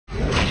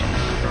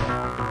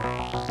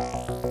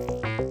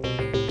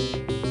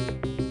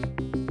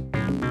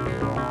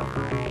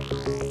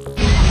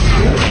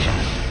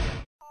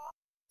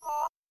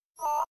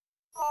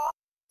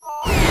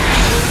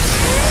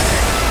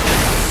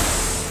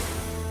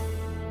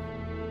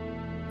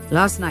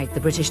Last night, the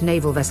British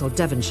Naval Vessel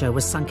Devenger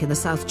was sunk in the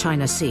South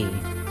China Sea.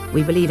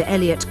 We believe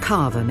Elliot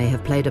Carver may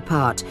have played a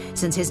part,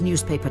 since his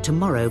newspaper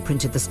Tomorrow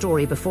printed the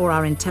story before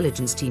our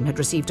intelligence team had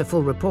received a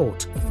full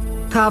report.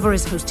 Carver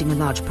is hosting a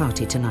large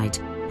party tonight,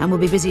 and will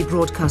be busy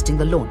broadcasting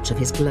the launch of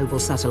his global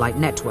satellite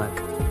network.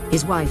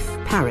 His wife,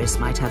 Paris,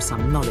 might have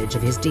some knowledge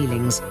of his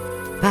dealings.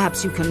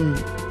 Perhaps you can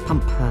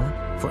pump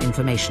her for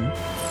information.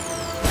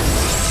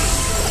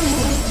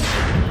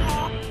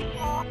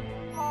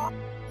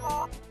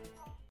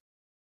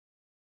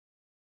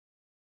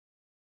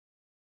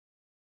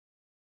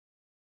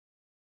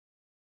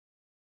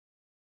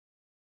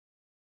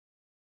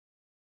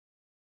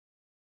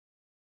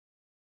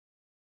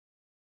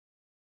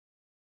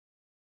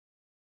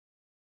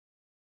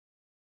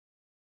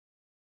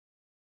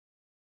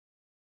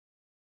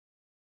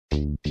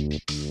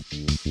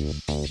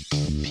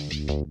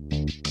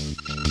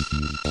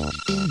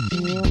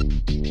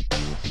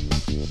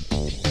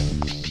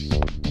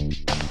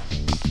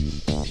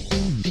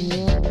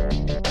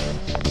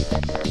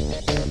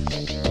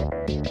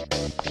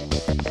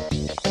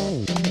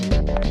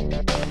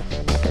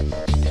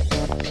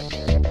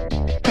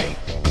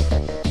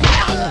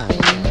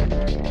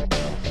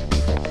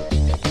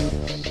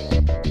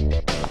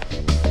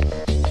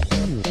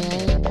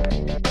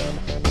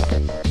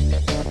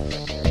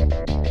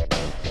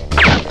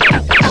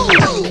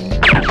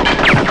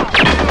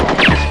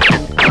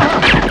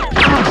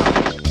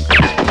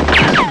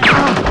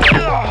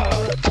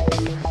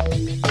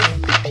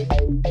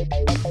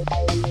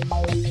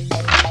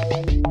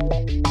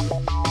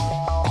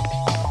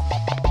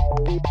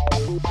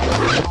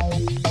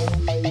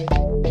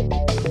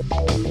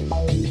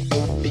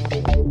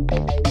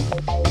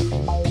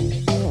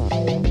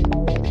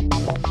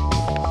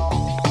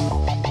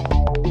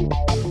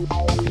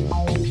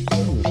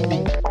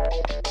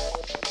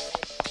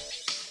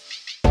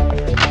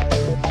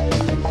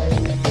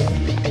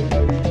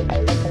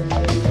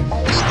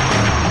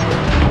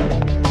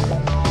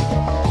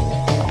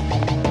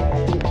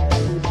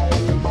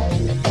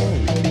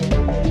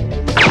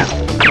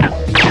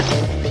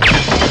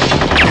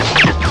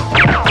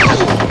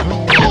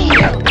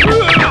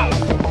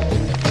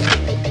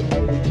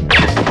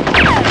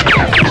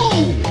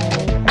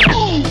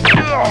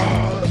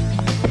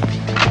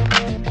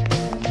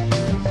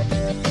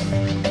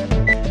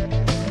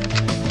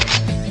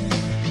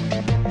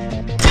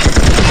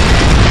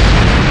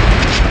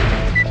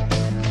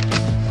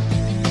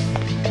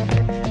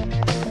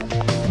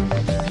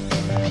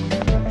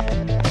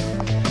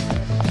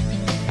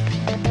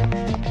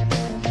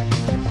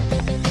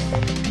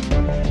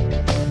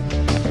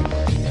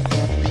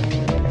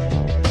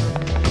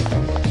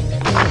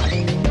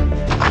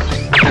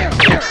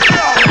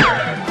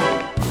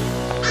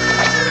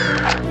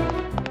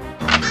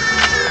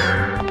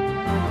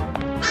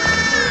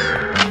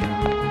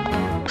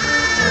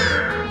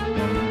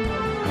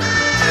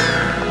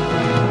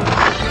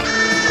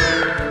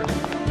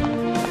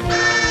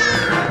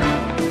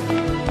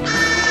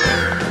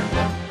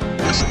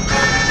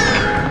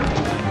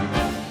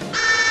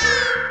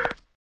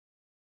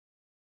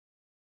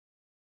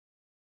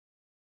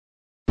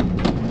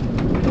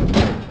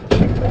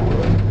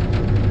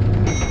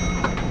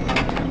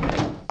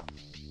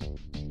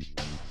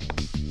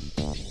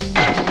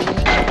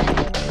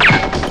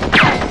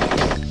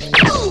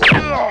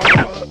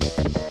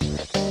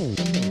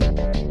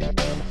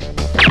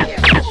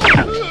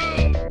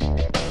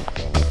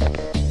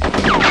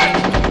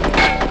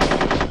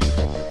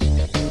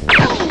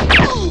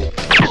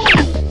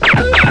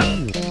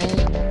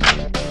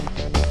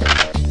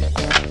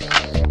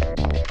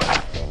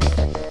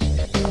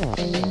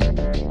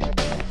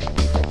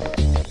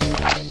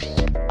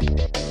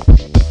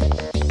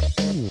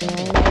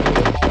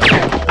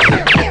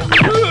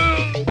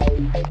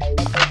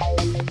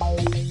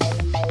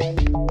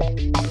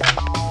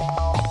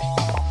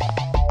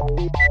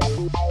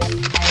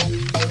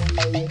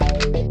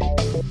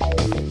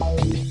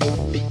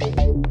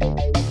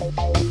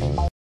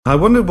 I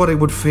wondered what it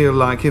would feel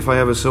like if I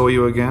ever saw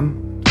you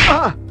again.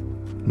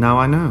 Now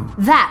I know.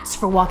 That's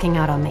for walking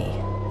out on me.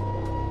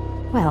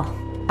 Well,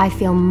 I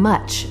feel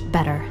much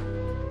better.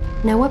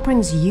 Now what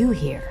brings you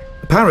here?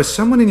 Paris,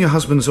 someone in your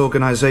husband's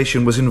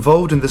organization was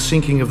involved in the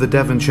sinking of the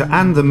Devenger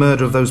and the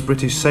murder of those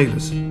British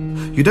sailors.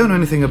 You don't know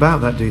anything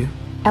about that, do you?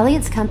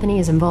 Elliot's company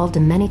is involved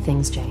in many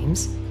things,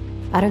 James.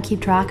 I don't keep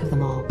track of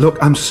them all.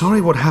 Look, I'm sorry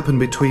what happened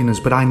between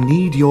us, but I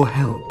need your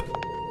help.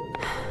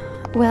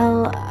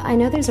 Well, I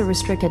know there's a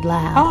restricted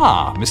lab.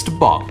 Ah, Mr.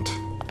 Bond.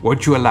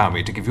 Won't you allow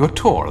me to give you a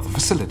tour of the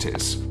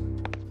facilities?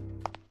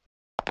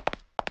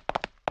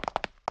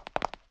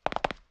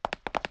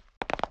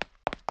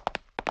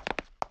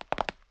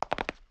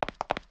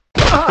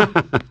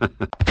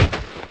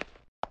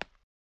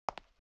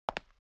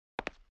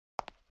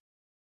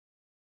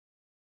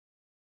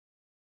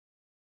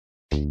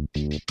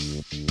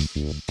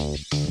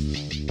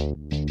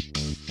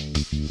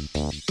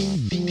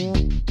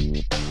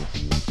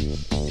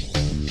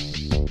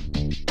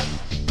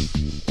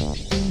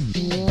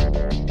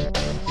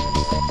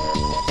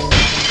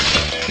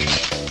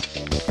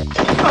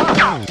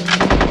 Go!